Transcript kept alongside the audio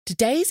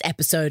Today's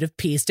episode of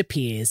Peers to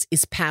Peers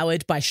is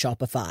powered by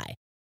Shopify,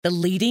 the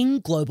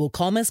leading global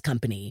commerce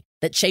company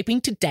that's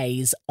shaping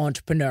today's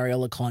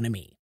entrepreneurial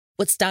economy.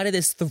 What started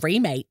as three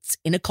mates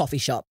in a coffee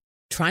shop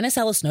trying to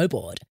sell a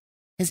snowboard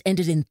has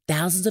ended in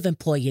thousands of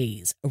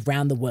employees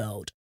around the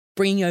world,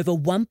 bringing over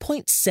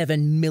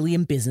 1.7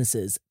 million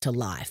businesses to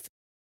life.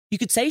 You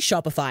could say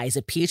Shopify is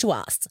a peer to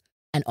us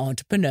and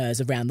entrepreneurs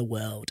around the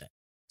world.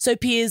 So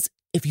peers,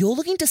 if you're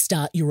looking to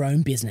start your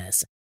own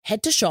business,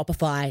 head to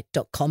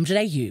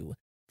shopify.com.au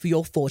for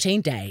your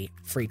 14-day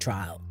free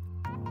trial.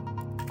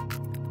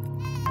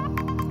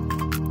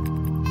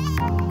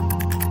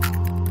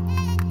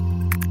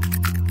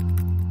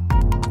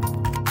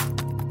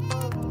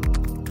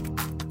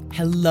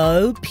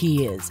 Hello,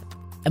 peers,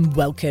 and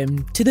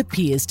welcome to the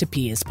Peers to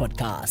Peers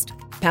podcast,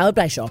 powered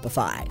by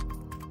Shopify.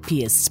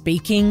 Peers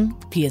speaking,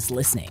 peers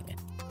listening.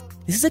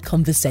 This is a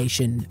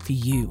conversation for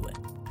you.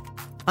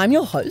 I'm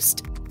your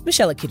host,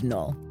 Michelle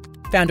Kidnall,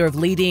 founder of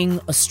leading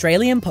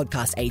Australian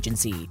podcast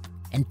agency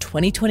and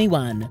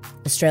 2021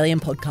 Australian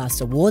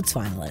Podcast Awards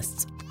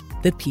finalists,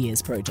 The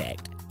Peers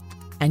Project,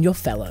 and your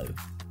fellow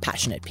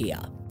passionate peer.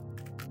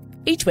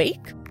 Each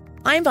week,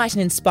 I invite an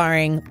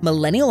inspiring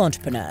millennial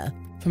entrepreneur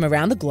from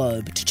around the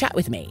globe to chat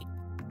with me.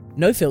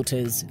 No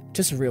filters,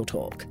 just real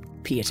talk,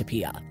 peer to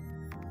peer.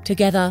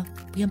 Together,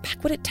 we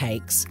unpack what it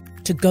takes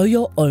to go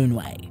your own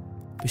way,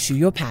 pursue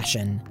your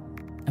passion,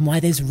 and why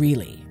there's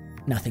really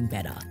nothing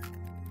better.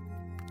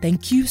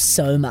 Thank you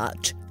so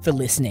much for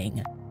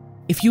listening.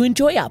 If you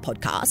enjoy our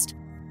podcast,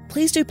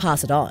 please do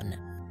pass it on.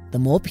 The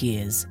more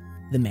peers,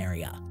 the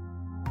merrier.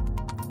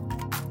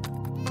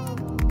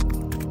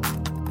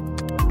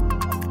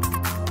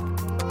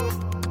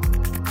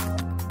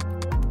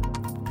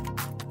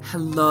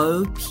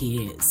 Hello,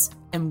 peers,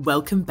 and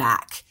welcome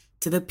back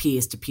to the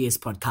Peers to Peers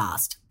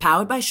podcast,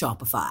 powered by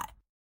Shopify.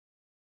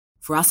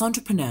 For us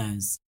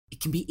entrepreneurs, it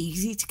can be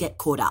easy to get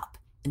caught up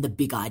in the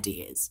big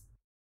ideas.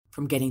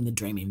 From getting the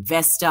dream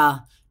investor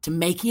to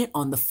making it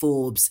on the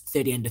Forbes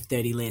 30 under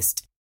 30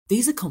 list,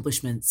 these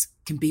accomplishments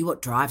can be what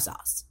drives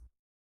us.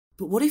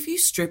 But what if you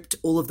stripped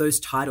all of those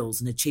titles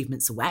and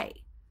achievements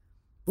away?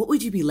 What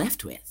would you be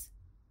left with?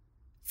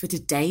 For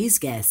today's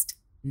guest,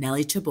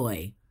 Nelly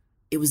Cheboi,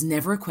 it was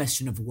never a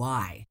question of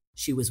why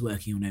she was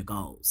working on her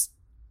goals.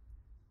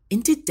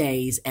 In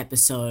today's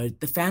episode,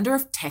 the founder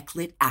of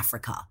TechLit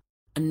Africa,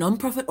 a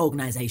non-profit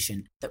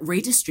organisation that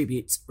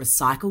redistributes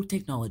recycled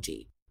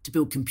technology to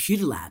build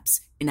computer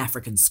labs in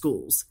African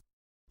schools,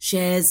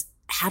 shares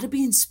how to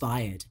be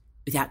inspired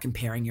without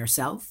comparing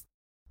yourself,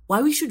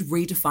 why we should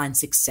redefine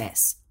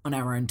success on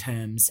our own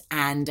terms,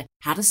 and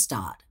how to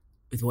start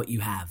with what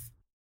you have.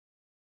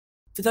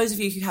 For those of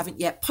you who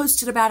haven't yet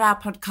posted about our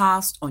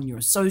podcast on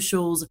your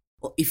socials,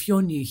 or if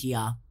you're new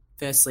here,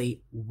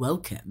 firstly,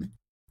 welcome.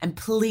 And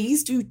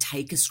please do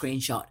take a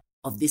screenshot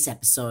of this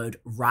episode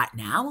right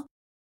now,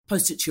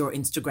 post it to your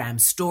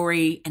Instagram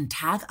story, and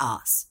tag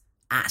us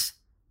at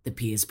The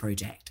Peers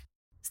Project,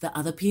 so that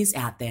other peers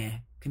out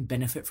there can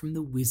benefit from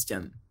the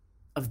wisdom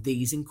of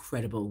these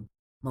incredible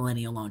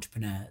millennial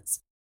entrepreneurs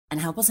and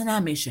help us in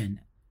our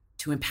mission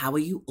to empower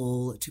you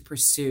all to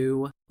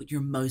pursue what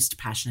you're most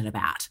passionate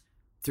about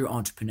through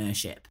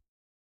entrepreneurship.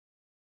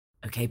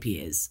 Okay,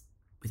 peers,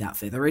 without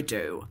further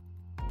ado,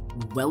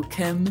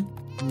 welcome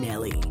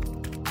Nelly.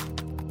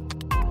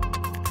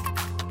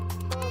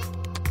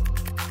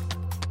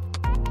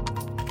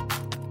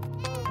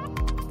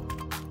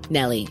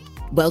 Nelly,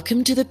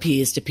 welcome to the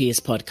Peers to Peers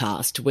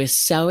podcast. We're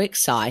so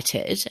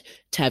excited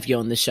to have you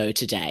on the show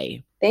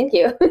today. Thank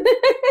you.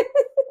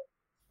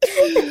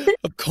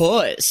 Of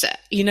course.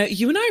 You know,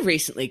 you and I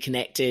recently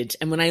connected,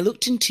 and when I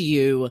looked into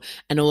you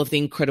and all of the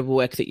incredible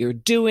work that you're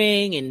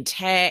doing in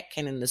tech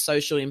and in the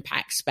social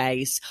impact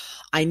space,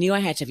 I knew I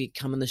had to have you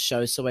come on the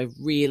show, so I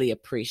really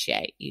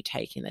appreciate you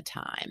taking the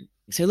time.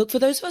 So look, for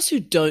those of us who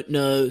don't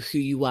know who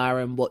you are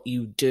and what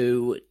you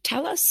do,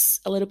 tell us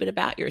a little bit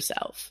about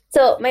yourself.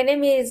 So my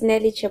name is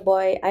Nelly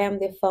Cheboi. I am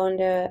the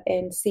founder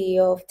and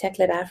CEO of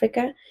TechLit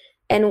Africa.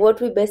 And what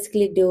we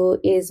basically do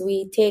is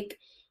we take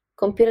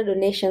computer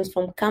donations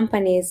from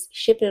companies,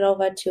 ship it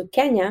over to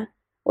Kenya,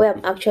 where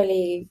I'm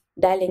actually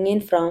dialing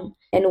in from,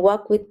 and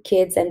work with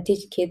kids and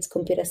teach kids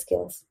computer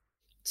skills.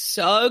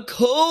 So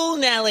cool,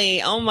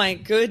 Nelly. Oh my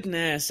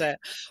goodness.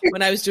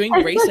 When I was doing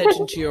research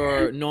into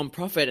your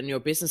nonprofit and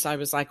your business, I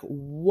was like,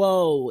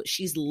 whoa,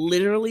 she's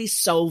literally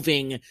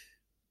solving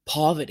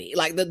poverty,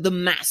 like the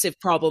massive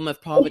problem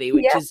of poverty,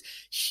 which is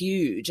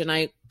huge. And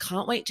I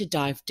can't wait to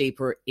dive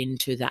deeper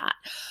into that.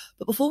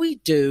 But before we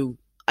do,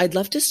 I'd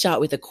love to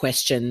start with a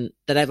question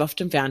that I've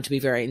often found to be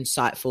very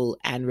insightful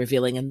and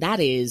revealing. And that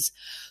is,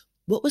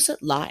 what was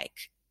it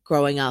like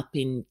growing up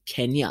in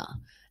Kenya?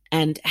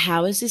 And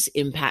how has this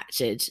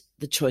impacted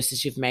the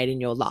choices you've made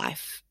in your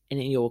life and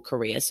in your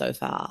career so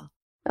far?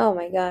 Oh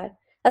my God,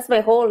 that's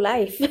my whole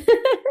life.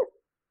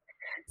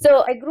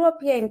 So I grew up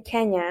here in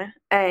Kenya,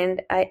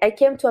 and I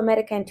came to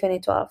America in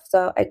 2012.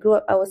 So I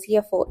was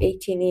here for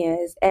 18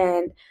 years.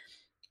 And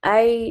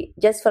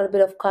just for a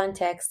bit of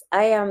context,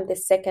 I am the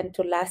second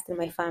to last in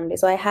my family.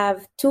 So I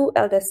have two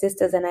elder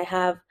sisters and I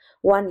have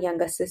one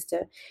younger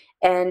sister.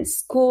 And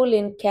school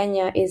in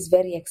Kenya is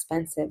very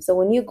expensive. So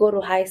when you go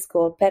to high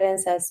school,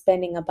 parents are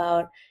spending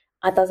about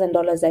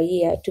 $1,000 a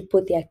year to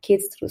put their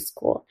kids through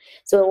school.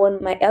 So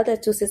when my elder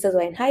two sisters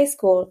were in high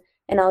school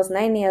and I was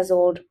 9 years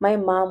old, my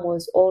mom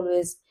was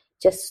always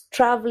just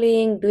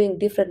traveling, doing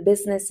different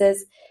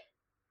businesses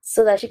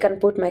so that she can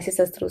put my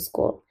sisters through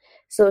school.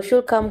 So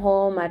she'll come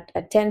home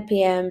at 10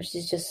 p.m.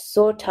 She's just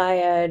so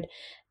tired.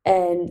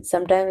 And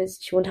sometimes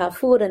she won't have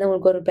food and then we'll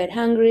go to bed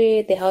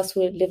hungry. The house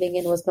we were living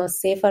in was not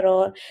safe at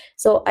all.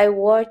 So I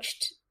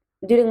watched,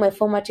 during my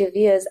formative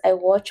years, I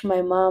watched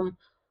my mom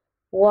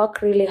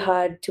work really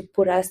hard to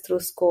put us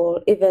through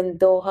school, even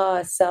though her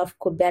herself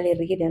could barely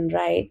read and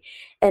write.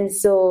 And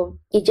so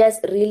it just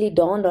really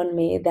dawned on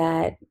me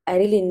that I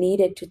really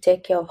needed to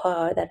take care of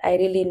her, that I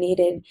really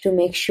needed to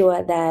make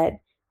sure that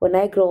when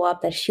I grow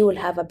up, that she will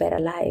have a better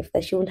life,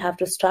 that she wouldn't have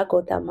to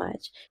struggle that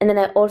much. And then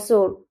I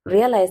also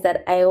realized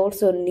that I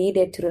also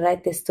needed to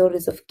write the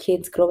stories of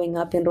kids growing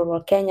up in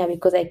rural Kenya,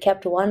 because I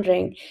kept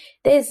wondering,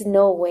 there's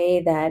no way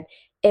that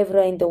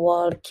everywhere in the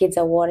world, kids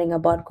are worrying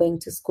about going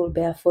to school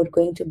barefoot,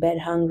 going to bed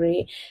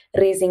hungry,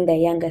 raising their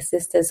younger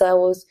sisters. So I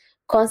was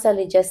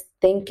constantly just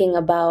thinking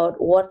about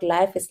what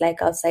life is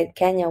like outside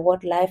Kenya,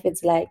 what life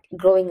is like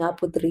growing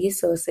up with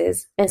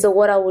resources. And so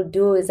what I would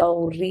do is I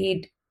would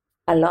read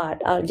a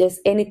lot.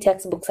 Any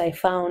textbooks I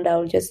found,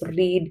 I'll just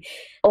read,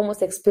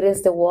 almost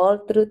experience the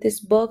world through these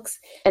books.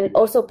 And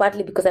also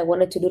partly because I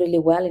wanted to do really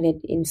well in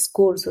it in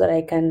school so that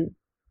I can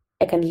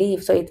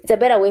leave. So it's a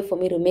better way for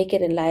me to make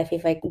it in life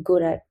if I'm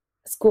good at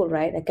school,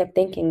 right? I kept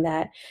thinking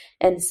that.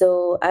 And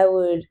so I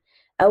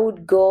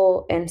would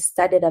go and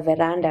study at a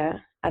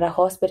veranda at a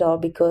hospital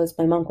because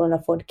my mom couldn't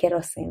afford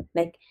kerosene.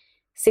 Like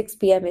 6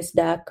 p.m. is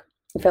dark.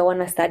 If I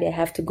want to study, I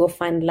have to go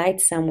find light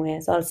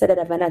somewhere. So I'll sit at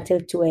a veranda until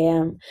 2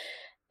 a.m.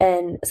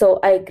 And so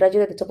I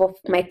graduated at the top of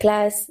my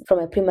class from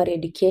a primary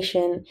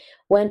education,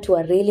 went to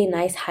a really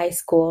nice high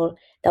school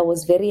that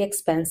was very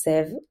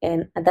expensive.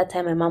 And at that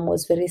time, my mom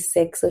was very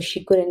sick, so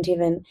she couldn't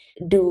even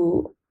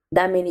do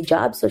that many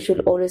jobs. So she'll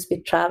always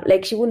be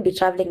like she wouldn't be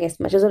traveling as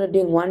much. She was only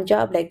doing one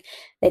job, like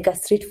a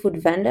street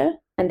food vendor.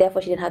 And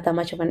therefore she didn't have that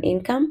much of an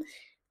income.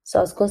 So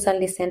I was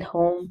constantly sent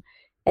home.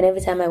 And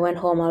every time I went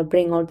home, I'll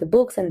bring all the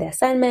books and the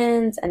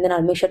assignments. And then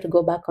I'll make sure to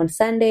go back on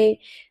Sunday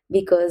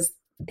because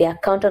the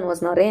accountant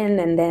was not in.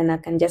 And then I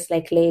can just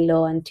like lay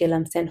low until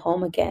I'm sent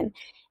home again.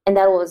 And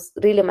that was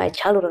really my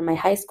childhood and my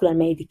high school and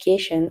my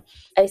education.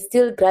 I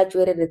still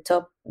graduated the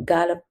top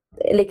girl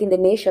like in the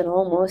nation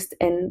almost,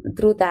 and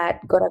through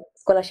that got a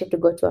scholarship to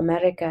go to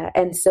America.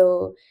 And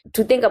so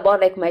to think about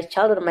like my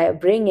childhood, my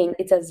upbringing,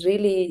 it has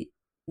really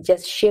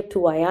just shaped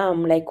who I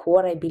am, like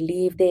what I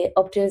believe, the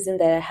optimism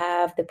that I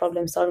have, the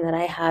problem solving that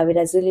I have. It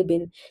has really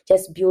been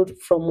just built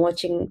from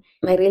watching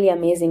my really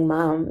amazing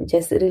mom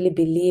just really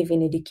believe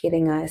in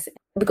educating us.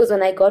 Because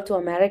when I got to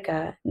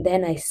America,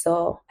 then I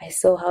saw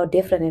how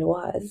different it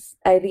was.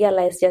 I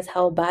realized just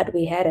how bad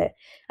we had it.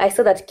 I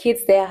saw that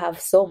kids there have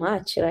so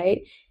much,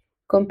 right?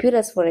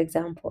 Computers, for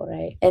example,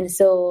 right? And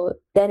so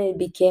then it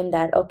became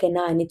that, okay,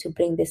 now I need to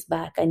bring this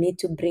back. I need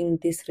to bring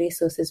these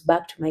resources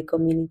back to my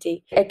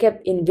community. I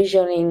kept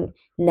envisioning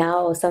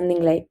now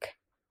something like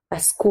a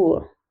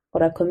school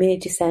or a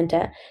community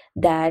center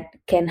that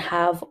can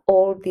have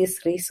all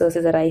these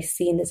resources that I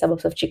see in the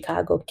suburbs of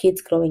Chicago,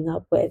 kids growing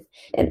up with.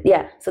 And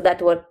yeah, so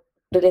that's what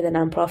really the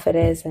nonprofit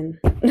is and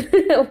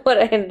what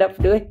I end up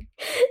doing.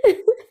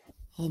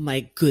 Oh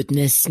my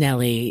goodness,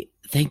 Nelly.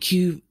 Thank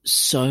you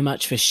so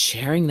much for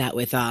sharing that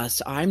with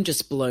us. I'm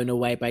just blown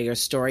away by your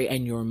story,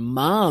 and your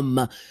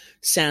mum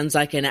sounds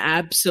like an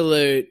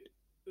absolute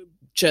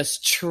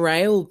just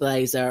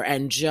trailblazer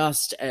and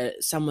just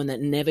someone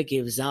that never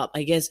gives up.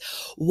 I guess,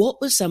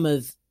 what were some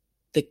of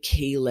the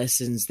key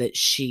lessons that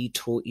she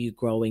taught you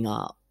growing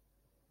up?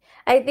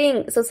 I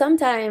think so.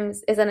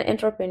 Sometimes as an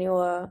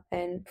entrepreneur,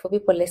 and for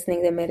people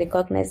listening, they may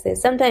recognize this.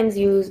 Sometimes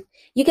you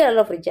get a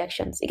lot of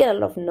rejections. You get a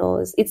lot of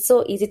no's. It's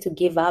so easy to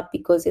give up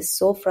because it's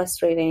so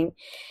frustrating.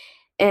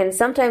 And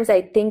sometimes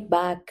I think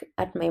back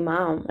at my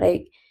mom,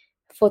 like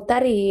for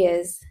 30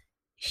 years,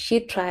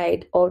 she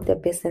tried all the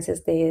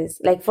businesses there is.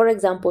 Like, for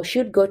example, she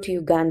would go to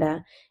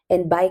Uganda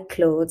and buy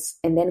clothes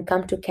and then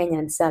come to Kenya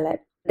and sell it.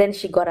 Then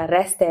she got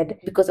arrested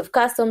because of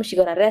customs. She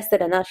got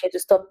arrested and now she had to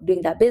stop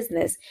doing that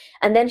business.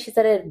 And then she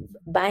started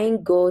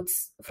buying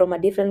goats from a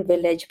different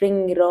village,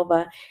 bringing it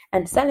over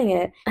and selling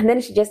it. And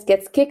then she just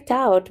gets kicked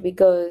out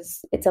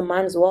because it's a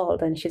man's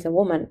world and she's a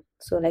woman.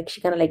 So like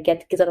she kind of like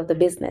gets out of the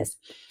business.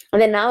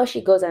 And then now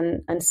she goes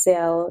and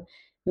sell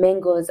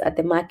mangoes at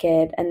the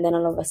market. And then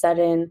all of a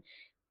sudden,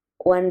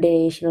 one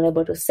day she's not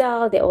able to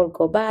sell, they all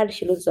go bad,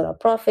 she loses all her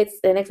profits.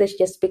 The next day she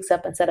just picks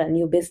up and starts a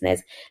new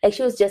business. Like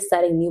she was just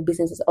starting new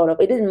businesses all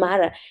of it. It didn't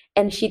matter.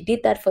 And she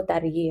did that for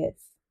 30 years.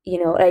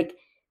 Like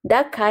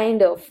that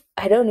kind of,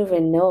 I don't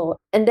even know.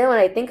 And then when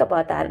I think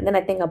about that, then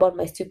I think about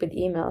my stupid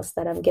emails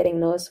that I'm getting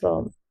no's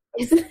from.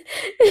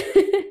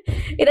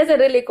 It doesn't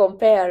really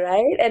compare,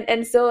 right?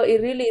 And so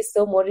it really is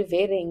so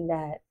motivating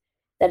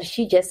that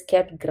she just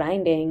kept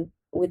grinding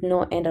with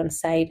no end on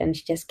sight, and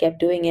she just kept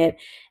doing it.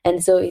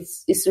 And so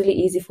it's really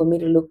easy for me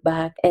to look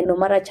back, and no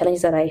matter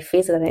challenges that I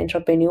face as an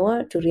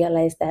entrepreneur, to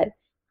realize that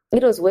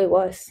it was way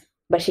worse,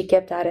 but she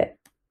kept at it.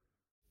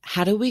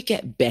 How do we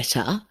get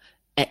better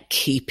at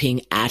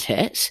keeping at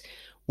it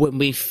when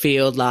we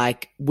feel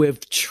like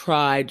we've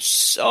tried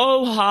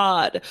so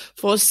hard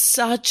for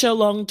such a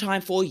long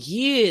time, for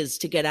years,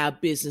 to get our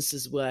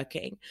businesses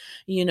working?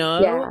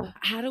 Yeah.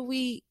 How do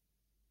we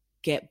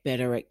get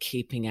better at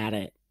keeping at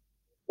it?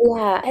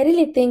 Yeah, I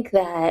really think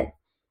that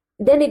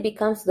then it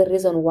becomes the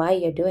reason why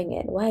you're doing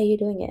it. Why are you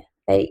doing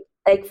it?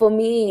 Like for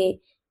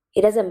me,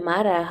 it doesn't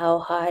matter how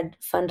hard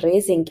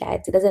fundraising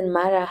gets. It doesn't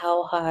matter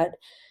how hard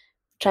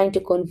trying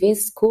to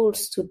convince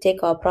schools to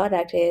take our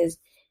product is.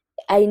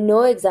 I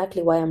know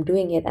exactly why I'm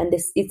doing it, and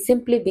it's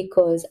simply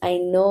because I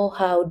know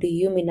how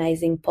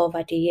dehumanizing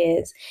poverty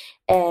is,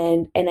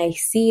 and I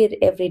see it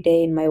every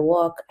day in my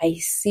work. I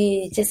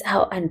see just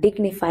how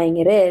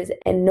undignifying it is,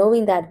 and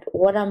knowing that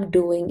what I'm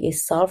doing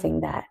is solving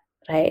that,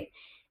 right?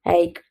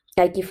 Like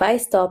if I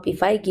stop,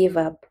 if I give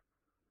up,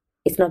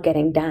 it's not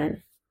getting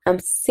done. I'm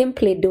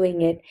simply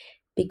doing it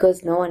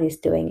because no one is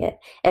doing it.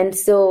 And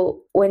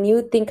so when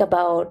you think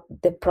about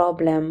the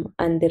problem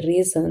and the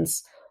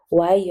reasons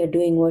why you're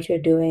doing what you're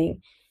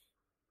doing,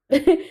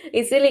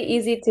 it's really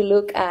easy to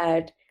look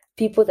at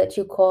people that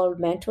you call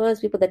mentors,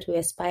 people that you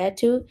aspire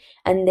to,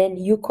 and then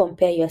you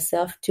compare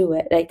yourself to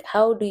it. Like,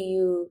 how do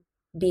you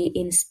be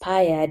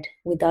inspired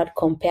without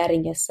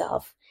comparing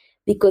yourself?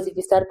 Because if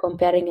you start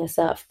comparing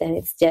yourself, then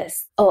it's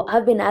just, oh,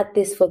 I've been at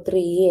this for 3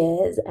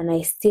 years and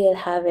I still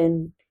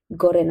haven't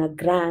gotten a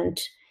grant.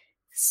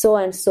 So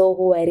and so,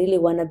 who I really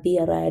want to be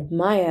or I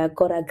admire,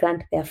 got a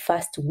grant their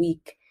first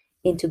week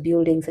into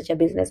building such a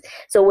business.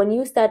 So when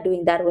you start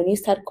doing that, when you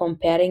start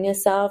comparing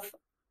yourself,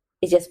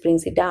 it just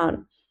brings it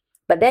down.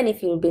 But then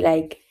if you'll be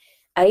like,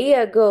 a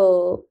year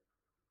ago,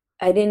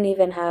 I didn't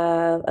even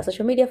have a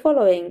social media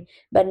following,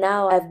 but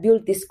now I've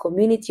built this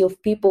community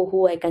of people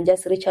who I can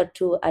just reach out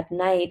to at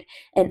night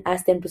and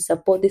ask them to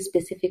support this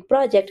specific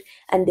project,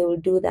 and they will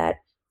do that.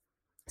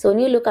 So when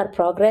you look at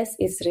progress,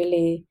 it's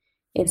really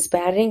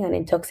inspiring and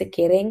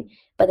intoxicating.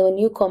 But when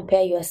you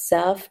compare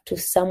yourself to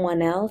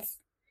someone else,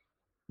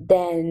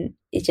 then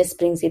it just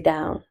brings you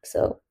down.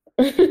 So,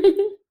 so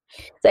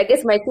I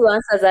guess my two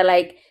answers are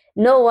like,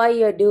 know why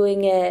you're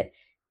doing it,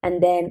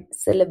 and then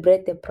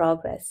celebrate the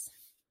progress.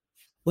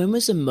 When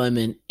was a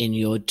moment in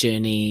your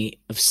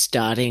journey of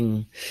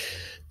starting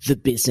the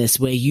business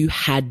where you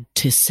had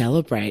to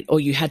celebrate, or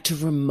you had to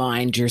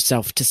remind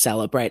yourself to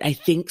celebrate? I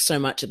think so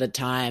much of the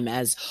time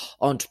as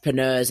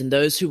entrepreneurs and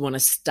those who want to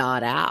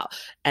start out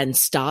and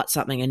start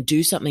something and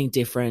do something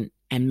different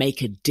and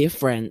make a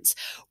difference,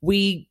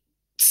 we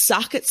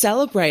suck at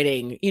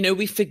celebrating.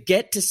 We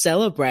forget to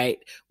celebrate.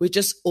 We're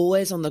just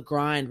always on the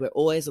grind. We're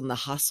always on the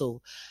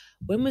hustle.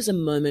 When was a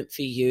moment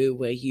for you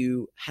where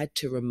you had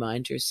to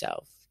remind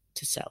yourself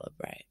to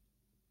celebrate?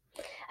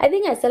 I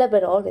think I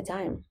celebrate all the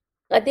time.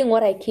 I think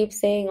what I keep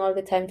saying all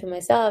the time to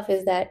myself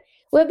is that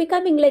we're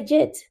becoming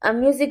legit. A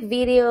music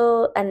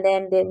video, and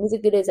then the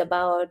music video is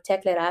about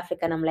Tech-led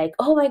Africa, and I'm like,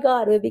 oh my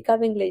God, we're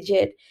becoming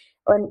legit.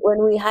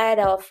 When we hired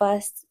our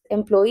first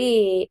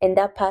employee, and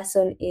that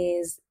person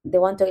is the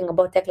one talking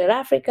about Tech-led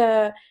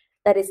Africa,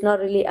 that is not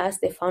really us,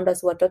 the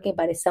founders, who are talking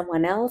about it,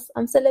 someone else,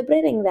 I'm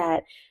celebrating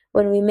that.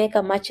 When we make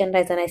a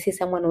merchandise and I see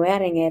someone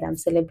wearing it, I'm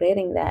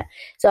celebrating that.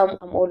 So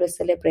I'm always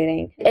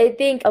celebrating. I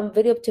think I'm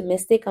very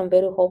optimistic. I'm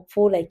very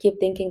hopeful. I keep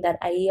thinking that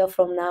a year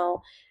from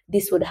now,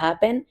 this would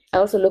happen. I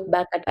also look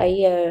back at a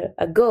year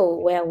ago,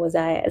 where was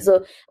I?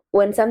 So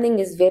when something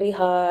is very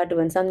hard,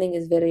 when something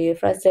is very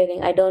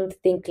frustrating, I don't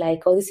think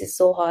like, oh, this is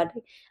so hard.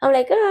 I'm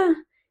like,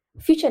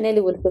 future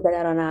Nelly will figure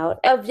that one out.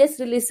 I've just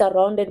really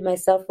surrounded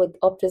myself with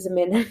optimism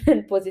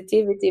and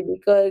positivity,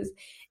 because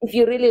if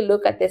you really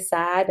look at the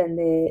sad and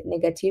the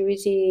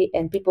negativity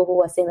and people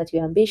who are saying that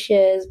you're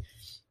ambitious,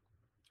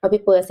 or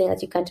people who are saying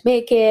that you can't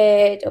make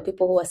it, or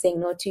people who are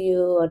saying no to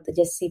you, or they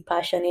just see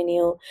passion in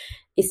you,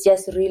 it's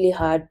just really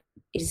hard.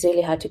 It's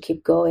really hard to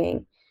keep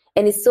going.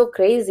 And it's so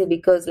crazy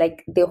because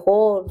like the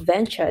whole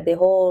venture,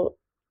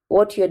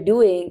 what you're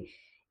doing,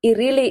 it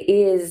really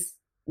is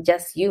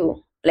just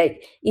you.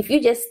 Like if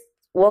you just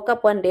woke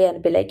up one day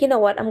and be like, you know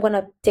what, I'm going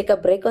to take a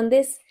break on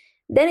this,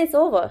 then it's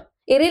over.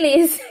 It really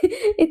is.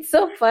 It's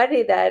so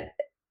funny that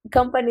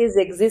companies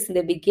exist in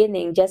the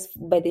beginning just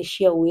by the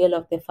sheer will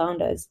of the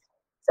founders.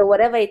 So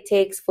whatever it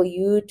takes for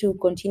you to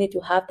continue to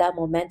have that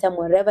momentum,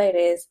 wherever it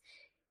is,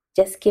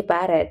 just keep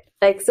at it.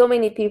 Like so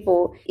many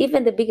people,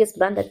 even the biggest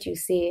brand that you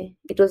see,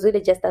 it was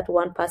really just that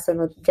one person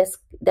or just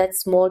that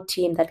small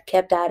team that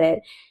kept at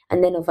it.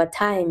 And then over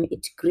time,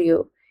 it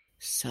grew.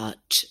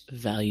 Such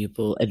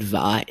valuable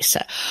advice.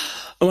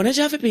 I want to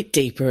dive a bit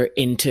deeper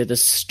into the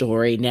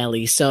story,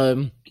 Nelly.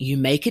 So you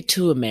make it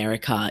to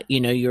America,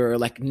 you're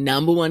like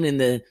number one in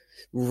the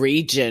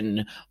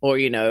region, or,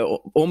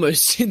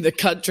 almost in the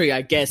country,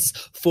 I guess,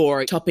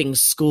 for topping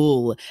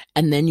school.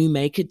 And then you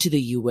make it to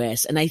the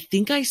US. And I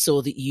think I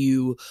saw that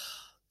you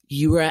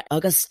were at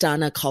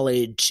Augustana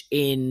College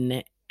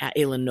in at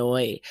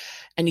Illinois,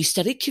 and you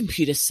studied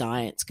computer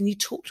science. Can you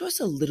talk to us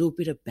a little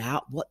bit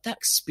about what that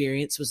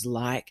experience was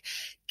like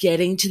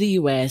getting to the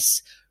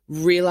US,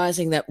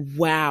 realizing that,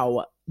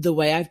 wow, the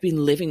way I've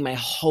been living my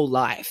whole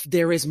life,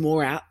 there is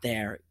more out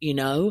there, you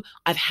know?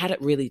 I've had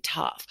it really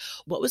tough.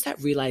 What was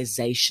that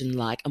realization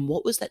like, and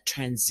what was that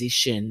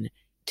transition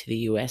to the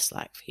US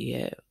like for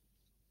you?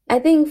 I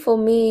think for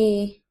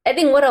me, I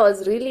think what I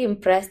was really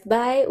impressed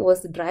by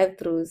was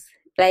drive-throughs.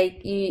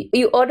 Like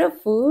you order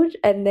food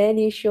and then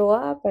you show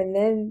up, and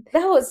then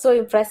that was so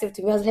impressive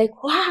to me. I was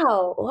like,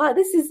 wow,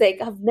 this is like,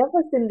 I've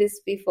never seen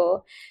this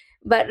before.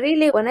 But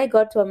really, when I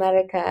got to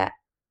America,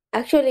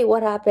 actually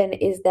what happened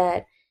is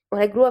that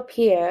when I grew up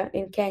here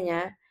in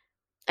Kenya,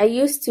 I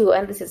used to,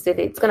 and this is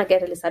really, it's gonna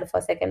get really sad for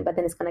a second, but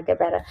then it's gonna get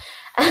better.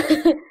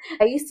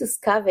 I used to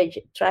scavenge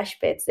trash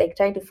pits, like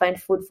trying to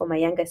find food for my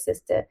younger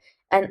sister.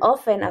 And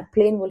often a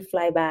plane will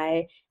fly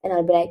by, and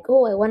I'll be like,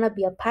 oh, I wanna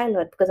be a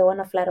pilot because I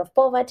wanna fly out of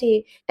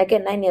poverty.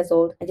 Again, 9 years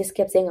old, I just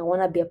kept saying, I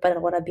wanna be a pilot,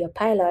 I wanna be a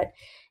pilot.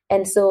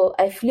 And so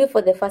I flew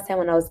for the first time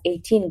when I was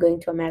 18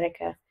 going to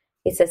America.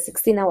 It's a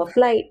 16-hour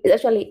flight. It's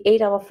actually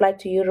 8-hour flight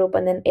to Europe,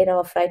 and then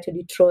 8-hour flight to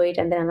Detroit,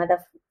 and then another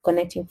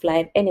connecting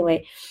flight.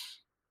 Anyway,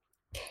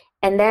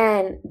 and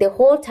then the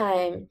whole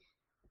time,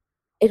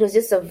 it was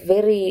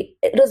very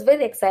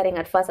exciting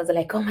at first. I was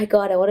like, oh my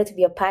God, I wanted to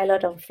be a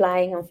pilot. I'm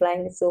flying,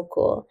 it's so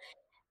cool.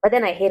 But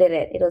then I hated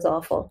it. It was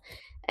awful.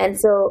 And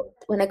so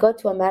when I got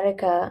to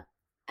America,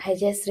 I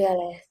just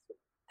realized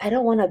I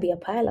don't want to be a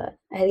pilot.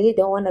 I really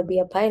don't want to be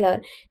a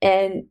pilot.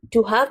 And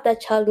to have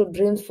that childhood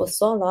dreams for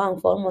so long,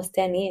 for almost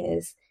 10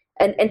 years,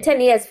 and 10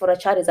 years for a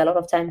child is a lot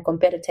of time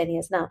compared to 10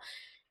 years now.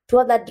 To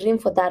have that dream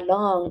for that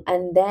long,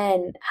 and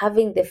then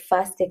having the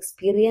first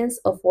experience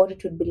of what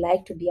it would be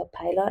like to be a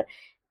pilot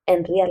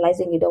and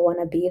realizing you don't want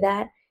to be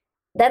that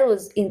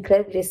was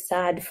incredibly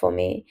sad for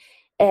me.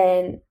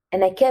 And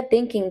I kept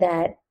thinking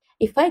that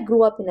if I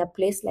grew up in a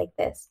place like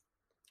this,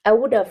 I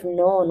would have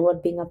known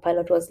what being a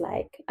pilot was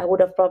like. I would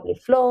have probably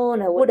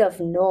flown, I would have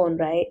known,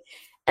 right?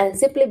 And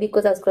simply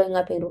because I was growing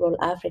up in rural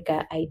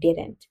Africa, I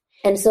didn't.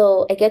 And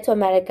so I get to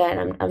America,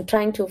 and I'm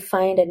trying to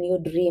find a new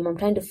dream. I'm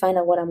trying to find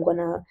out what I'm going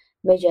to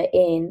major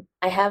in.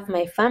 I have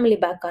my family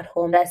back at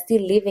home that's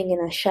still living in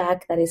a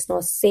shack that is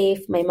not safe.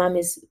 My mom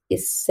is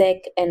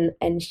sick,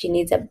 and she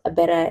needs a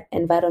better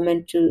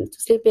environment to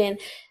sleep in.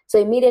 So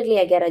immediately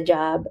I get a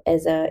job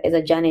as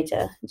a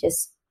janitor,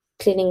 just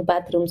cleaning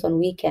bathrooms on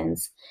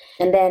weekends.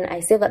 And then I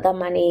saved up that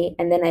money,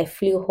 and then I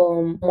flew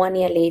home 1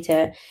 year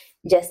later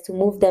just to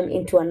move them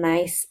into a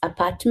nice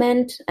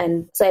apartment.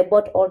 And so I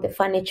bought all the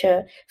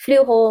furniture,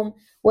 flew home,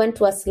 went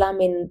to a slum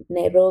in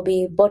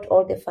Nairobi, bought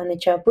all the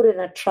furniture, put it in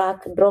a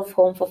truck, drove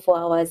home for 4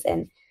 hours,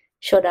 and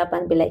showed up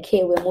and be like,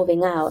 hey, we're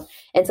moving out.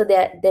 And so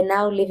they're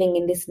now living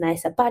in this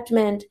nice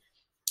apartment.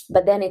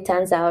 But then it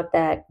turns out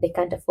that they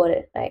can't afford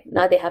it. Right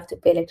now they have to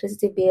pay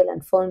electricity bill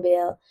and phone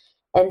bill.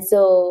 And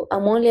so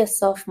I'm only a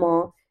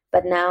sophomore,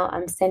 but now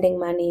I'm sending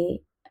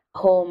money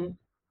home,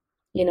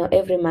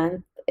 every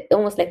month,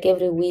 almost like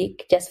every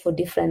week, just for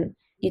different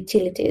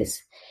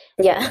utilities.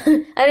 Yeah,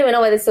 I don't even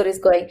know where the story is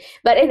going.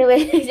 But anyway,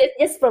 it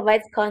just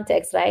provides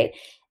context, right?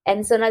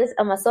 And so now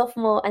I'm a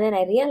sophomore, and then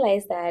I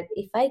realized that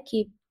if I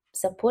keep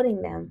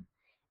supporting them,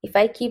 if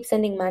I keep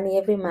sending money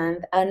every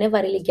month, I'll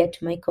never really get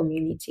to my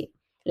community.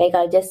 Like,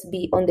 I'll just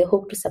be on the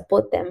hook to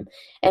support them.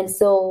 And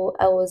so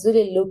I was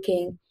really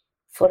looking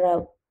for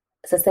a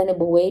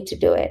sustainable way to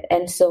do it.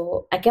 And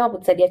so I came up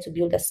with the idea to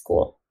build a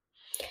school.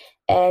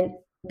 And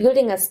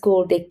building a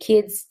school, the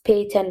kids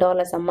pay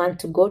 $10 a month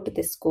to go to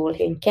the school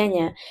here in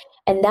Kenya.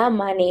 And that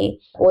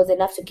money was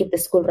enough to keep the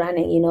school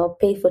running,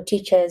 pay for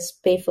teachers,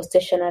 pay for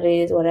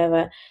stationaries,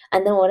 whatever.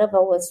 And then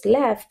whatever was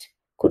left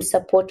could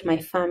support my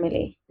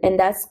family. And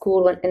that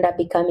school ended up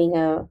becoming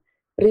a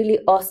really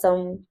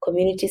awesome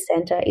community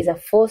center. It's a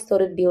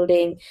 4-story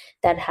building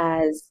that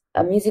has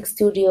a music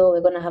studio.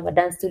 We're going to have a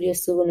dance studio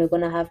soon. We're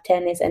going to have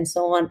tennis and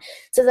so on.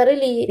 So it's a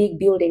really big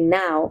building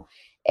now.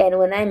 And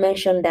when I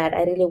mentioned that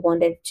I really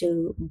wanted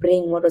to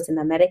bring what was in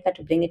America,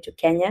 to bring it to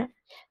Kenya.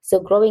 So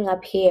growing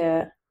up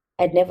here,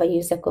 I'd never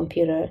used a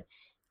computer.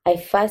 I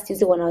first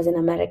used it when I was in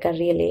America,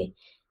 really,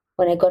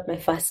 when I got my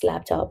first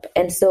laptop.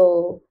 And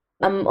so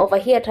I'm over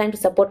here trying to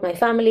support my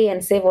family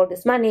and save all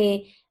this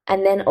money.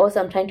 And then also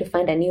I'm trying to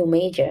find a new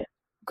major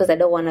because I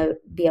don't want to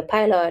be a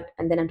pilot.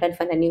 And then I'm trying to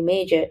find a new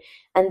major.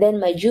 And then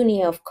my junior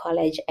year of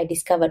college, I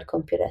discovered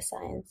computer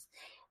science.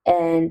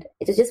 And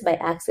it was just by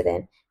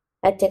accident.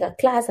 I take a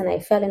class and I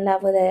fell in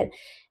love with it.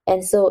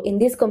 And so in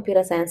this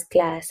computer science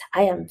class,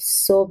 I am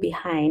so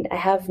behind. I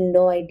have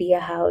no idea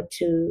how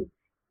to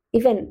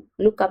even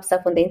look up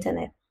stuff on the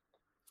internet.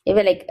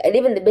 Even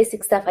the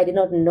basic stuff I did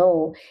not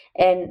know.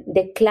 And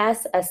the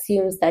class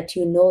assumes that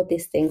you know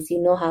these things,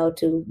 you know how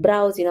to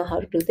browse, you know how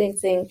to do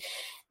things.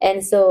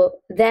 And so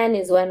then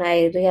is when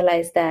I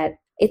realized that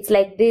it's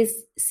like this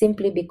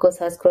simply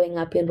because I was growing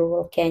up in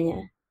rural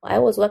Kenya. I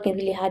was working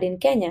really hard in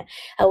Kenya.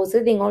 I was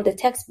reading all the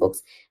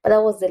textbooks, but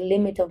that was the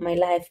limit of my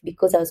life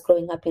because I was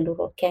growing up in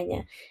rural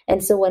Kenya.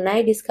 And so when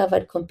I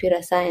discovered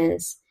computer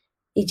science,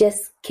 it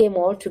just came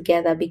all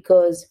together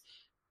because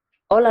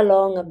all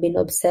along I've been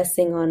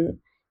obsessing on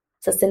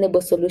sustainable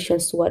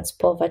solutions towards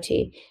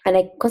poverty. And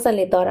I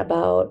constantly thought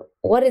about,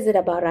 what is it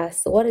about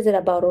us? What is it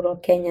about rural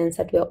Kenyans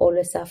that we're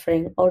always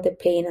suffering, all the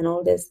pain and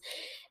all this?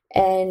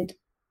 And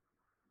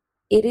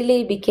it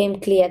really became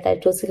clear that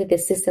it was really the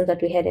systems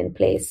that we had in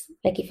place.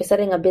 Like if you're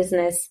starting a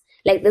business,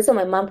 like that's why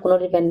my mom could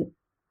not even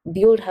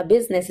build her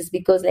business, is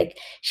because like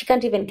she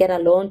can't even get a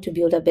loan to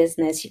build a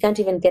business. She can't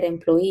even get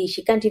employees.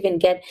 She can't even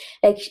get,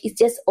 like, it's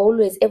just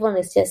always, everyone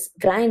is just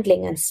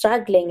grinding and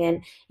struggling,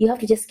 and you have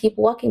to just keep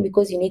working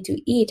because you need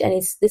to eat. And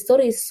the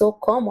story is so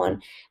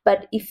common.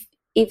 But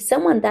if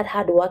someone that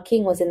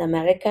hardworking was in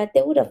America,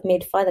 they would have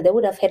made further. They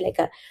would have had like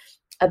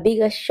a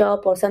bigger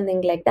shop or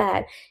something like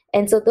that.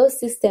 And so those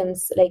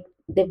systems, like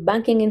the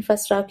banking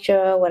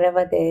infrastructure,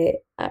 whatever the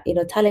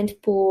talent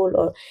pool,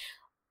 or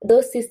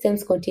those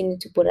systems continue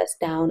to put us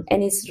down.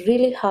 And it's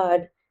really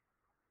hard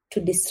to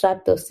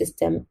disrupt those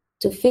systems.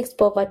 To fix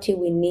poverty,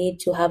 we need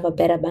to have a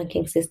better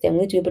banking system.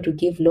 We need to be able to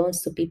give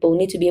loans to people. We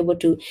need to be able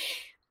to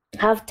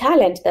have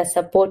talent that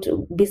support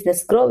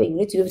business growing.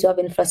 We need to be able to have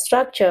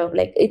infrastructure.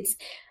 Like it's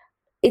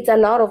a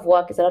lot of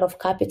work, it's a lot of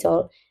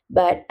capital.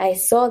 But I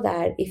saw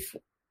that if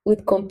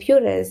with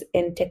computers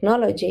and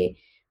technology,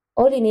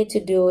 all you need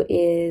to do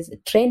is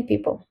train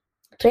people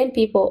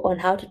on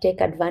how to take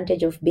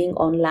advantage of being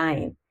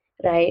online,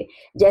 right?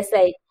 Just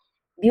like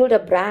build a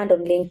brand on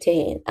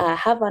LinkedIn,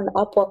 have an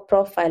Upwork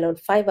profile or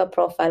Fiverr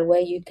profile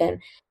where you can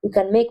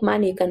make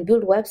money, you can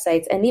build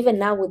websites. And even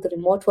now with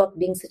remote work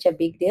being such a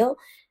big deal,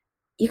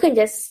 you can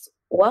just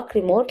work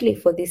remotely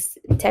for these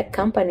tech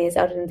companies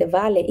out in the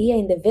valley, here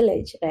in the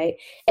village, right?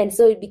 And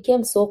so it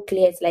became so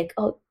clear. It's like,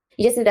 oh,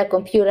 you just need a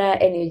computer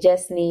and you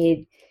just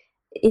need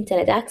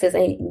internet access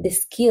and the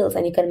skills,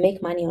 and you can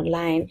make money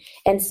online.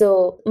 And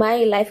so my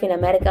life in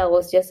America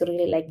was just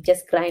really like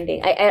just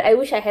grinding. I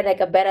wish I had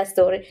like a better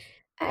story.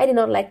 I did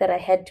not like that I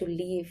had to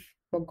leave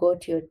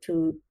Mogotio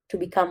to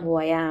become who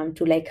I am,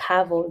 to like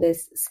have all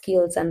these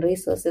skills and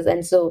resources.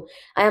 And so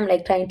I am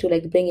like trying to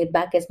like bring it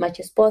back as much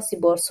as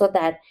possible so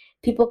that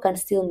people can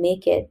still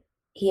make it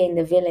here in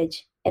the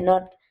village, and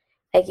not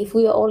like if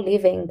we are all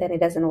living, then it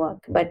doesn't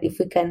work. But if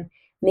we can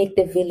make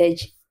the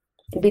village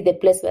be the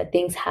place where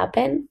things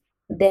happen,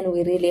 then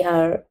we really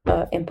are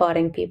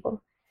empowering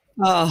people.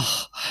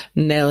 Oh,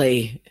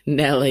 Nelly,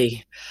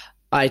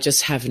 I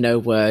just have no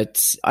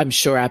words. I'm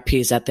sure our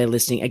peers out there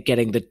listening are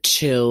getting the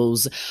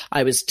chills.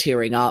 I was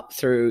tearing up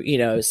through,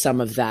 some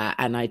of that.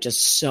 And I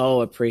just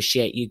so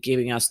appreciate you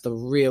giving us the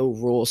real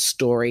raw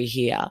story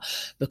here,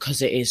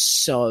 because it is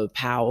so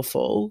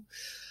powerful.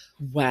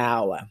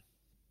 Wow.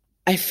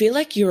 I feel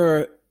like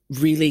you're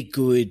really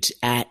good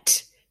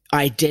at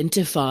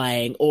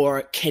identifying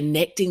or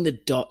connecting the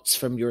dots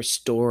from your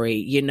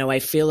story. I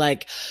feel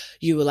like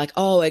you were like,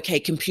 oh, okay,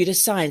 computer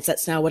science,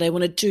 that's now what I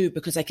want to do,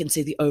 because I can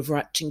see the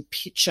overarching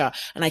picture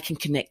and I can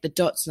connect the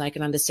dots and I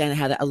can understand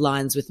how that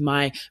aligns with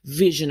my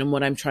vision and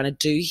what I'm trying to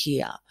do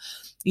here.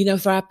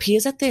 For our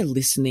peers out there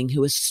listening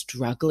who are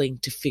struggling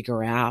to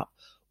figure out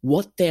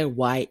what their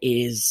why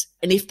is,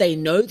 and if they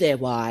know their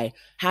why,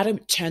 how to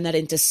turn that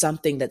into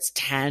something that's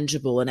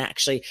tangible and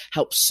actually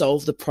help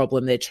solve the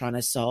problem they're trying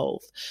to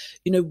solve.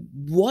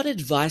 What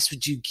advice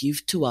would you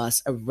give to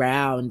us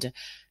around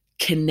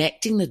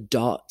connecting the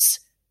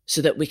dots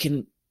so that we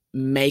can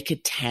make a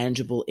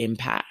tangible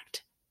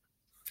impact?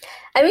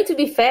 I mean, to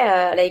be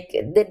fair, like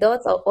the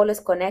dots are always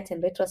connect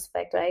in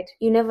retrospect, right?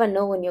 You never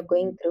know when you're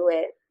going through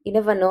it. You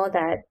never know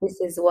that this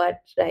is what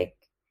like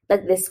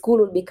the school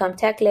will become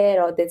tech-led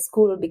or the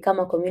school will become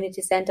a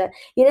community center.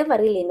 You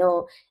never really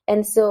know.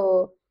 And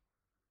so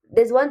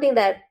there's one thing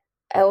that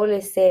I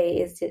always say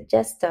is to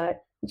just start,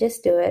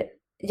 just do it.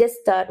 Just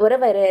start,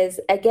 whatever it is.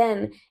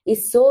 Again,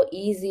 it's so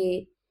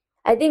easy.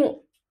 I think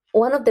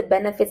one of the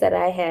benefits that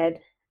I had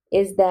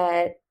is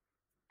that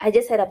I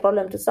just had a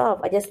problem to solve.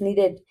 I just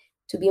needed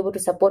to be able to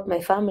support my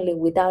family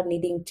without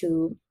needing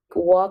to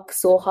work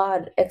so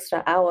hard,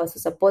 extra hours to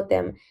support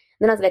them.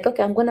 Then I was like,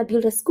 okay, I'm going to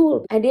build a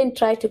school. I didn't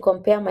try to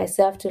compare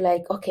myself to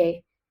like,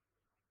 okay,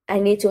 I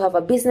need to have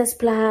a business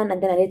plan,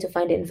 and then I need to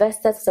find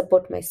investors to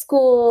support my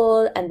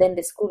school, and then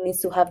the school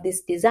needs to have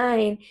this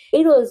design.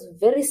 It was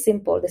very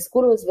simple. The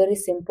school was very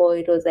simple.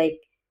 It was like,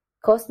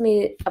 cost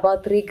me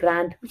about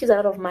 $3,000, which is a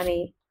lot of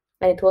money.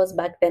 And it was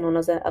back then when I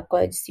was a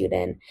college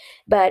student.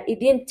 But it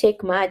didn't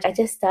take much. I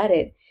just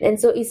started. And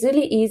so it's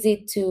really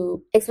easy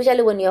to,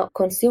 especially when you're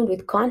consumed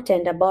with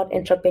content about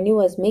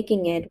entrepreneurs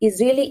making it, it's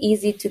really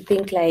easy to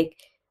think like,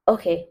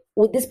 okay,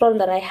 with this problem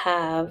that I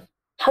have,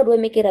 how do I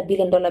make it $1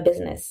 billion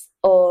business?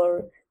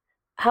 Or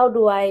how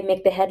do I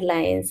make the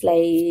headlines?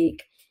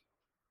 Like,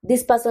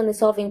 this person is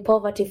solving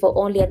poverty for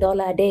only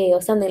 $1 a day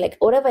or something, like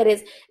whatever it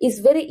is. It's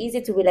very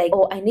easy to be like,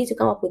 oh, I need to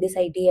come up with this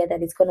idea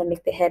that is going to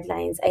make the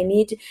headlines. I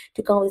need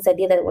to come up with this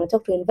idea that when I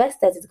talk to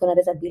investors, it's going to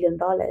raise $1 billion.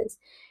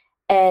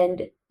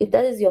 And if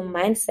that is your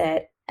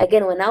mindset,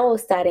 again, when I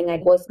was starting, I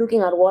was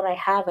looking at what I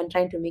have and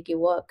trying to make it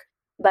work.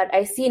 But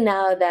I see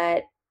now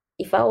that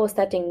if I was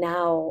starting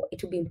now,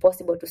 it would be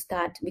impossible to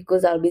start,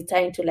 because I'll be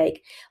trying to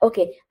like,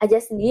 okay, I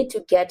just need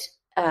to get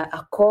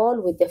a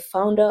call with the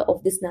founder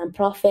of this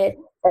nonprofit.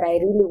 that I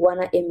really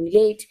want to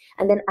emulate,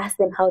 and then ask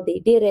them how they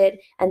did it,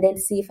 and then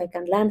see if I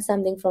can learn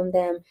something from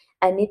them.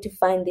 I need to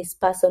find this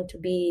person to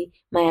be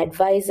my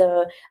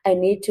advisor. I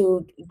need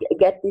to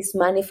get this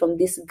money from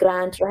this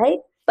grant, right?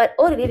 But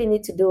all I really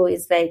need to do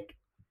is like,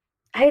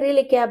 I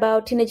really care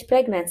about teenage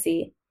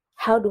pregnancy.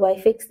 How do I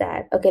fix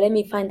that? Okay, let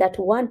me find that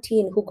one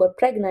teen who got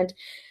pregnant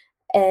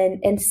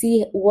and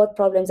see what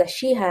problems that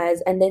she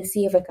has, and then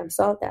see if I can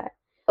solve that.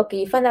 Okay,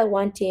 you find that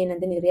one teen,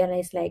 and then you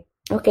realize like,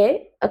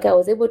 okay, I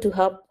was able to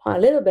help her a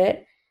little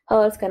bit.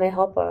 How else can I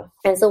help her?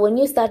 And so when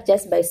you start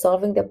just by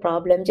solving the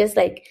problem, just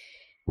like,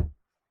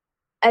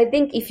 I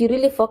think if you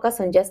really focus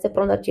on just the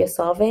problem that you're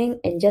solving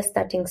and just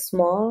starting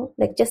small,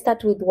 like just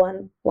start with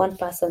one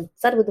person,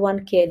 start with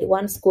one kid,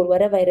 one school,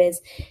 whatever it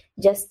is,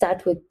 just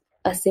start with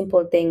a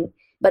simple thing.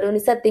 But when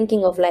you start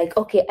thinking of like,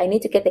 okay, I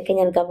need to get the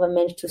Kenyan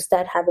government to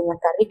start having a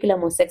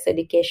curriculum on sex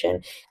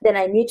education, then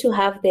I need to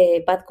have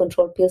the birth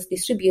control pills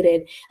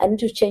distributed. I need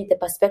to change the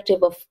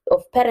perspective of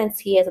parents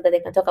here so that they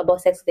can talk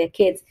about sex with their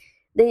kids.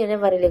 Then you're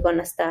never really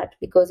gonna start,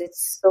 because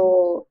it's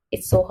so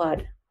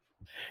hard.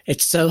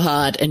 It's so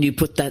hard. And you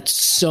put that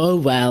so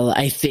well.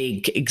 I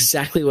think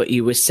exactly what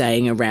you were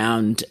saying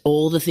around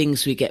all the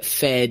things we get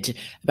fed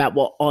about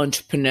what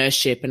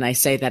entrepreneurship, and I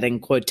say that in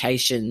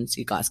quotations,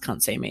 you guys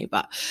can't see me,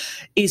 but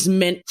is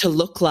meant to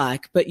look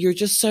like. But you're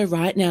just so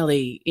right,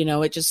 Nelly. You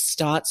know, it just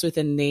starts with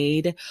a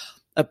need,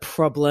 a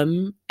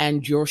problem,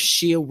 and your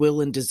sheer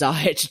will and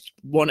desire to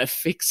want to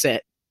fix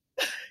it,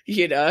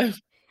 you know?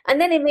 And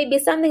then it may be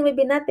something,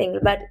 maybe nothing,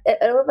 but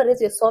whatever it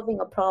is, you're solving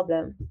a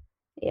problem.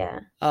 Yeah.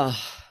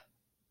 Oh,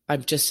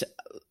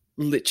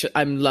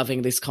 I'm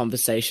loving this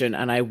conversation,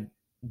 and I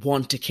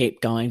want to keep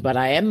going, but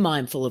I am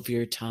mindful of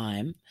your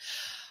time.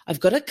 I've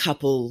got a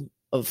couple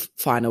of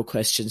final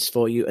questions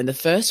for you. And the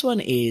first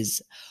one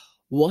is,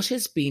 what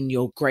has been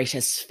your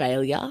greatest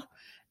failure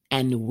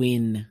and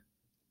win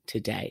to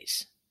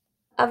date?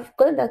 I've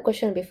gotten that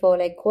question before,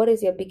 like, what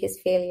is your biggest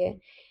failure?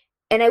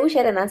 And I wish I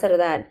had an answer to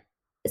that.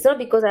 It's not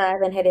because I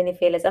haven't had any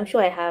failures. I'm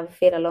sure I have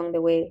failed along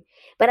the way,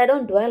 but I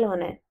don't dwell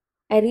on it.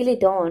 I really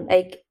don't.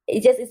 Like,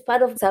 it's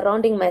part of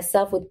surrounding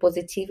myself with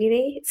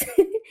positivity.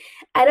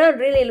 I don't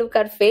really look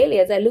at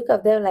failures. I look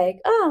at them like,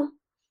 oh,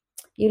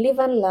 you live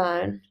and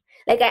learn.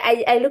 Like,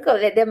 I look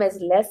at them as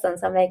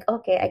lessons. I'm like,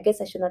 okay, I guess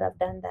I should not have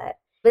done that.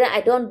 But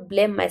I don't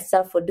blame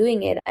myself for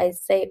doing it. I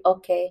say,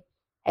 okay,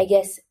 I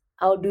guess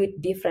I'll do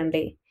it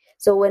differently.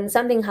 So when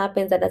something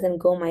happens that doesn't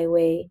go my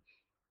way,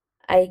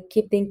 I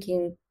keep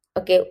thinking,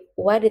 okay,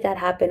 why did that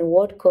happen?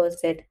 What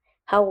caused it?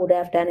 How would I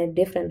have done it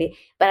differently?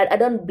 But I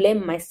don't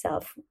blame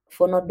myself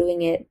for not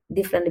doing it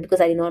differently, because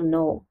I did not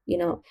know, you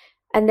know.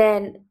 And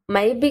then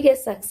my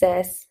biggest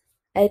success,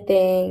 I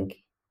think,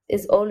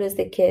 is always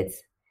the kids.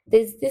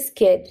 There's this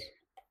kid,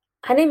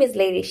 her name is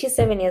Lady. She's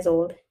 7 years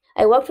old.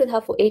 I worked with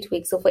her for 8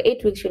 weeks. So for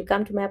 8 weeks, she'll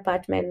come to my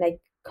apartment, like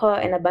her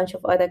and a bunch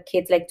of other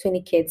kids, like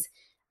 20 kids.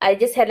 I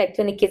just had like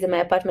 20 kids in my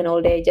apartment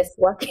all day, just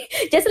working,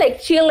 just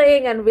like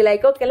chilling, and be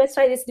like, okay, let's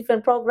try this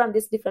different program,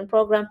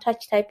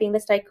 touch typing,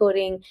 let's try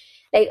coding,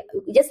 like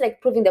just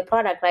like proving the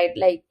product, right?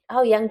 Like,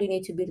 how young do you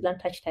need to be to learn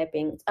touch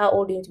typing? How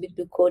old do you need to be to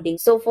do coding?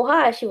 So for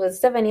her, she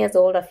was 7 years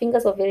old. Her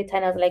fingers were very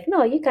tiny. I was like,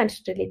 no, you can't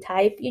really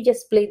type. You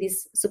just play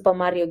this Super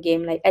Mario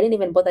game. Like, I didn't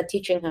even bother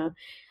teaching her.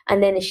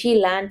 And then she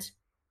learned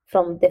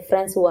from the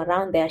friends who were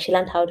around there. She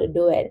learned how to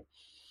do it.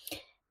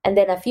 And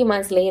then a few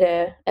months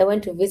later, I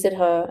went to visit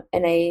her,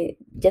 and I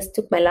just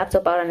took my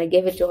laptop out and I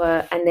gave it to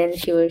her. And then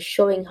she was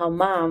showing her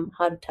mom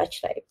how to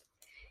touch type.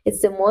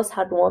 It's the most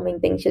heartwarming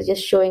thing. She's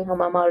just showing her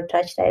mom how to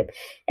touch type.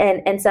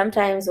 And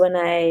sometimes when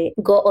I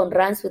go on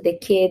runs with the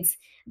kids,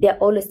 they're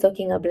always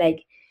talking of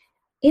like,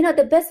 you know,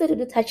 the best way to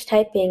do touch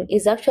typing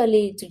is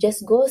actually to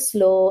just go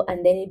slow,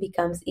 and then it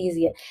becomes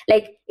easier.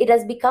 Like, it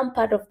has become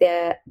part of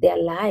their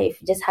life,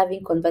 just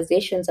having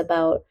conversations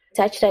about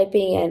touch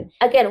typing. And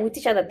again, we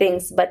teach other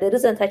things, but the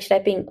reason touch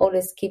typing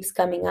always keeps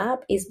coming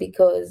up is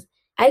because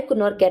I could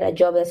not get a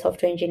job as a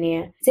software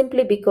engineer,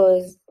 simply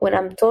because when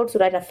I'm told to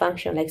write a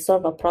function, like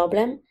solve a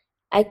problem,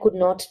 I could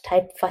not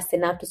type fast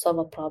enough to solve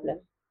a problem.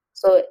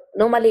 So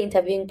normally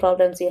interviewing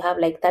problems, you have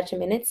like 30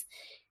 minutes.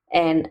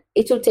 And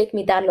it will take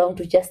me that long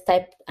to just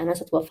type an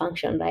answer to a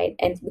function, right?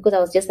 And because I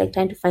was just like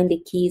trying to find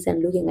the keys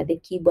and looking at the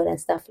keyboard and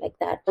stuff like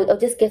that, I'll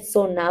just get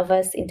so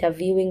nervous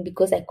interviewing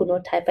because I could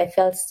not type. I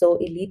felt so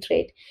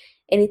illiterate.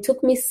 And it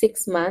took me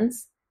 6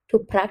 months to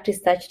practice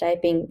touch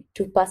typing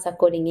to pass a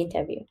coding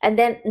interview. And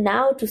then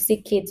now to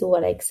see kids who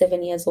are like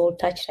 7 years old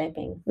touch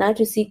typing, now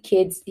to see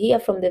kids here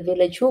from the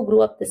village who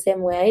grew up the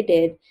same way I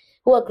did,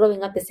 who are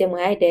growing up the same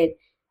way I did,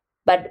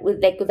 but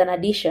with an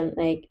addition.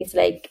 Like, it's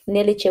like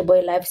Nelly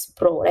Cheboy Lives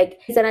Pro. Like,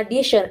 it's an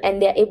addition, and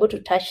they're able to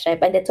touch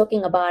type, and they're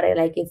talking about it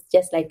like it's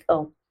just like,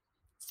 oh,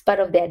 it's part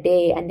of their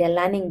day, and they're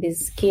learning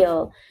this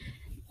skill.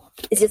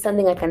 It's just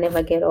something I can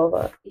never get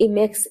over. It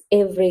makes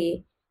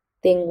everything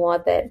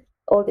worth it.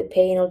 All the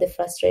pain, all the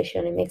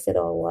frustration, it makes it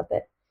all worth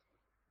it.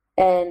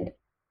 And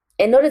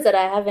notice that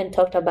I haven't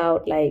talked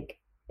about like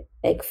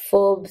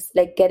Forbes,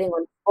 like getting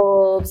on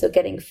Forbes or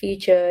getting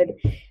featured,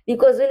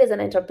 because really as an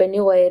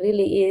entrepreneur, it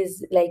really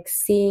is like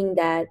seeing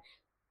that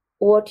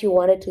what you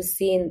wanted to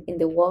see in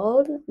the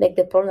world, like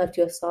the problem that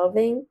you're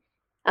solving,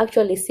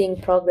 actually seeing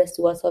progress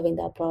towards solving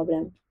that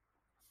problem.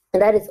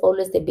 And that is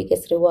always the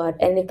biggest reward.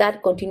 And if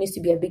that continues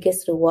to be a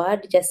biggest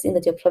reward, just seeing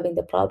that you're solving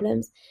the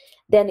problems,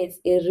 then it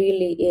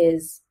really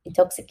is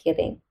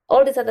intoxicating.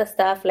 All this other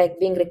stuff, like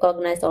being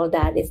recognized, all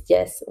that is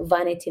just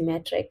vanity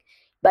metric.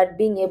 But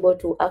being able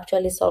to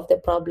actually solve the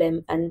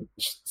problem and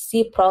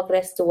see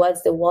progress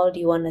towards the world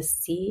you want to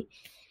see,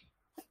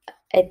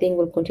 I think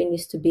will continue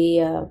to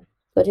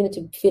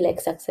feel like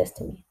success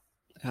to me.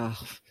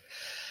 Oh,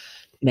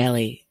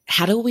 Nelly,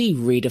 how do we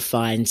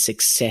redefine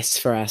success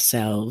for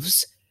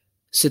ourselves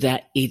so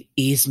that it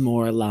is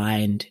more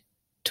aligned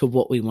to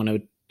what we want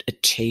to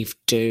achieve,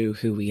 do,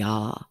 who we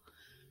are?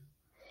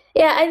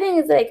 Yeah, I think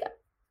it's like,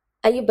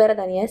 are you better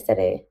than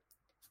yesterday?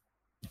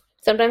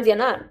 Sometimes you're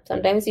not.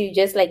 Sometimes you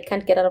just like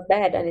can't get out of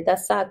bed and that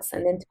sucks.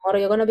 And then tomorrow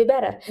you're going to be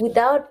better.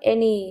 Without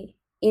any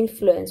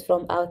influence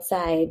from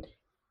outside,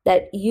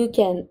 that you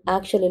can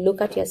actually look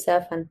at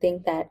yourself and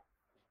think that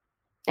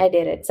I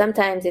did it.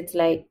 Sometimes it's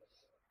like,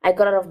 I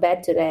got out of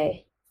bed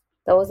today.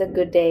 That was a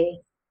good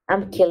day.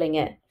 I'm killing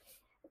it.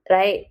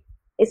 Right?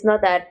 It's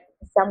not that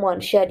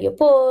someone shared your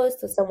post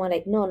or someone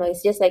like, no,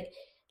 it's just like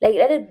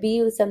let it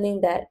be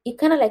something that you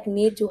kind of like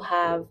need to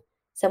have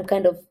some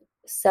kind of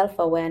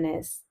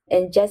self-awareness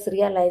and just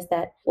realize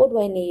that, what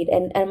do I need?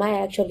 And am I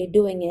actually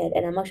doing it?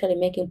 And I'm actually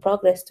making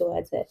progress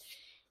towards it.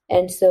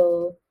 And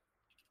so,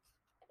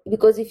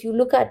 because if you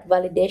look at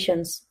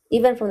validations,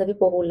 even from the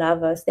people who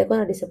love us, they're going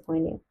to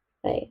disappoint you,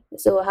 right?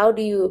 So how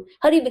do you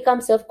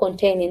become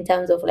self-contained in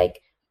terms of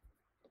like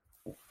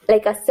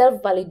a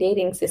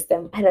self-validating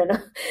system? I don't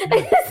know.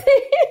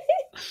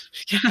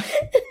 Yeah,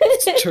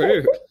 it's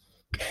true.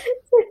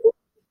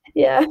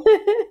 Yeah.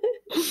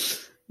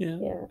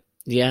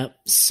 Yeah.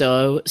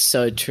 So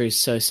true.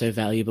 So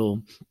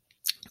valuable.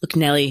 Look,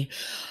 Nelly,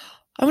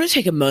 I want to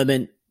take a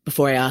moment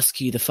before I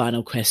ask you the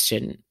final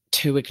question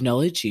to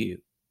acknowledge you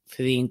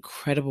for the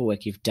incredible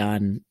work you've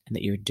done and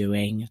that you're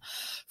doing,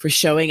 for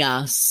showing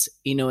us,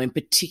 and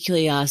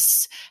particularly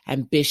us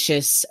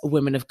ambitious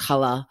women of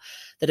color,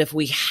 that if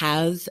we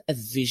have a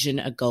vision,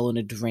 a goal, and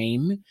a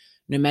dream,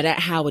 no matter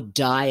how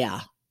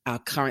dire our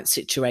current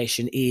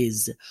situation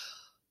is,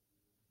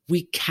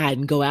 we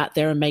can go out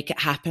there and make it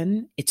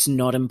happen. It's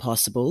not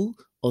impossible,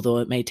 although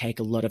it may take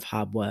a lot of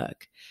hard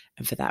work.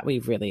 And for that, we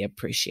really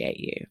appreciate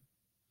you.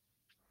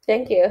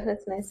 Thank you.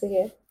 That's nice to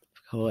hear.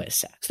 Of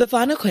course. So the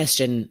final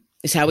question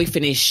is how we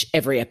finish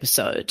every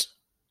episode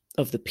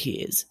of the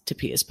Peers to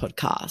Peers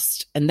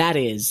podcast. And that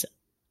is,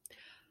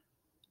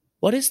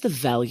 what is the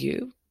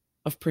value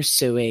of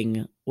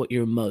pursuing what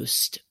you're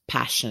most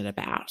passionate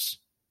about?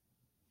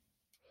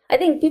 I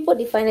think people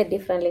define it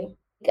differently.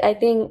 I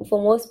think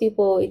for most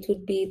people, it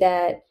would be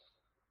that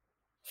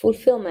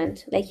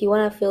fulfillment. Like you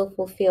want to feel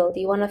fulfilled.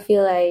 You want to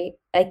feel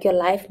like your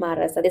life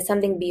matters. That there's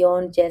something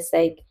beyond just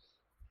like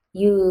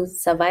you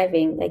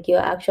surviving. Like you're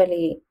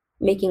actually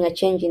making a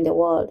change in the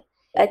world.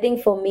 I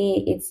think for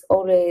me, it's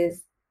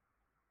always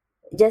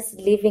just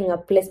leaving a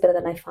place better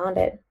than I found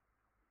it.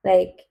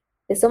 Like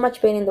there's so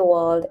much pain in the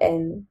world,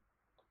 and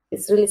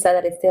it's really sad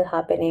that it's still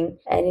happening,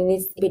 and it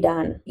needs to be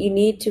done. You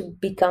need to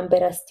become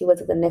better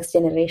stewards of the next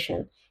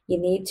generation.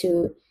 You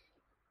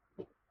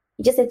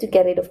just need to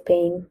get rid of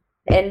pain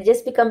and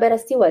just become better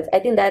stewards. I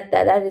think that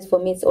is, for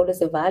me, it's always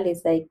a value.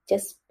 It's like,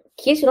 just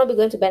kids should not be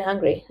going to bed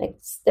hungry.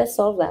 Like, let's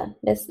solve that.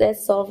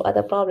 Let's solve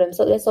other problems.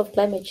 So let's solve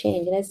climate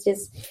change. Let's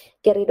just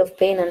get rid of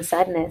pain and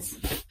sadness.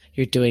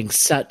 You're doing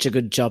such a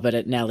good job at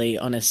it, Nelly.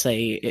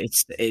 Honestly,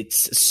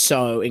 it's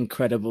so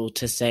incredible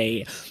to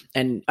see.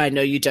 And I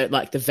know you don't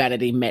like the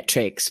vanity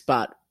metrics,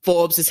 but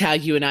Forbes is how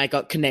you and I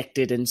got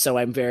connected. And so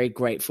I'm very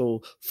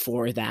grateful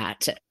for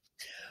that.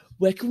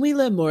 Where can we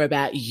learn more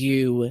about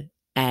you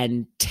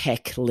and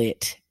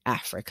TechLit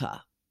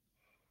Africa?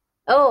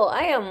 Oh,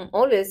 I am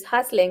always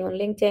hustling on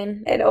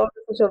LinkedIn and all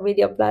the social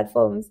media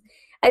platforms.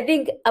 I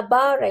think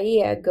about a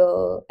year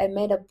ago, I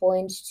made a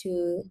point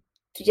to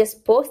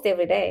just post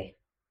every day.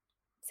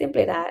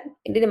 Simply that.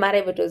 It didn't matter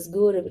if it was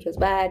good, if it was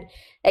bad.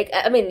 Like,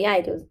 I mean, yeah,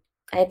 it was.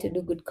 I had to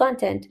do good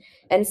content.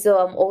 And so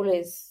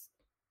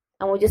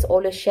I'm just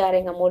always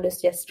sharing. I'm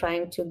always just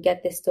trying to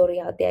get the story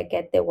out there,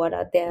 get the word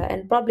out there,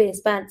 and probably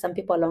inspire some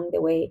people along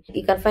the way.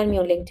 You can find me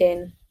on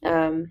LinkedIn.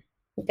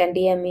 You can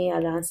DM me,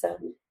 I'll answer.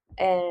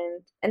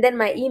 And then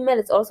my email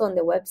is also on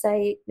the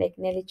website, like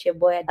Nelly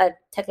Cheboy at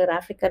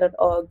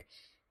techletafrica.org.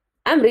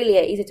 I'm really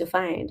easy to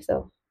find,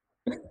 so.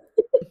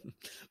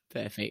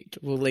 Perfect.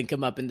 We'll link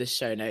them up in the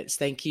show notes.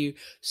 Thank you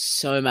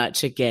so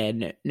much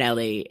again,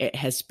 Nelly. It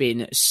has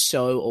been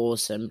so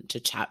awesome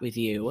to chat with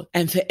you.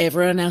 And for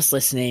everyone else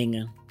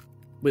listening,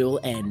 we will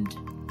end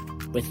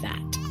with that.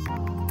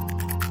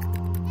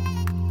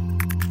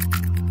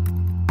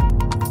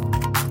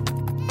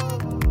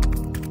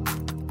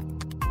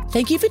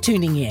 Thank you for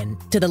tuning in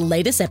to the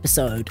latest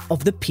episode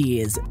of the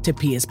Peers to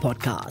Peers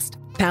podcast,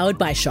 powered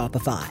by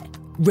Shopify.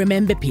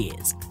 Remember,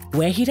 peers,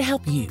 we're here to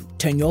help you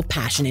turn your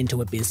passion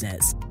into a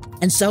business.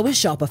 And so is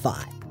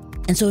Shopify.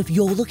 And so if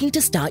you're looking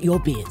to start your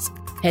biz,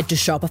 head to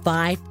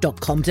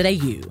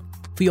shopify.com.au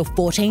for your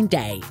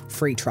 14-day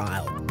free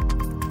trial.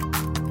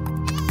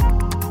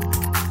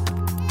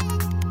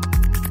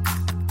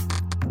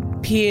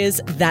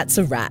 Peers, that's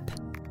a wrap.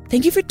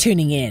 Thank you for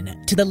tuning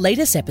in to the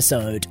latest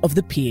episode of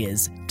the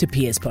Peers to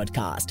Peers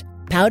podcast,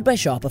 powered by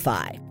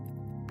Shopify.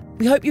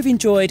 We hope you've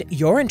enjoyed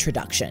your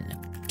introduction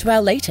to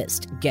our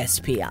latest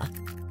guest peer,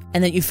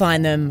 and that you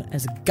find them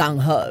as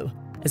gung-ho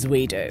as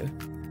we do.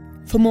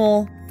 For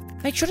more,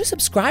 make sure to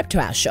subscribe to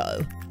our show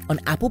on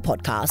Apple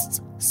Podcasts,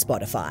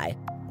 Spotify,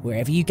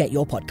 wherever you get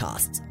your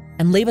podcasts,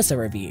 and leave us a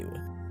review.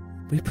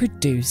 We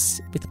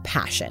produce with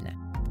passion,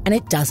 and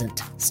it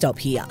doesn't stop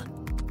here.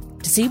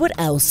 To see what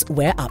else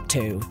we're up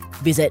to,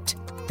 visit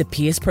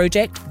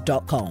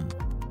thepeersproject.com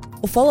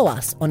or follow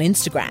us on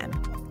Instagram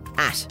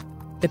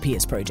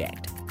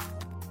 @thepeersproject.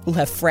 We'll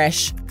have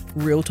fresh,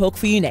 real talk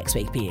for you next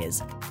week,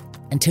 peers.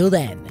 Until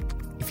then,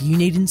 if you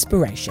need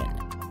inspiration,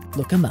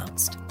 look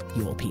amongst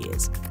your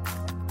peers.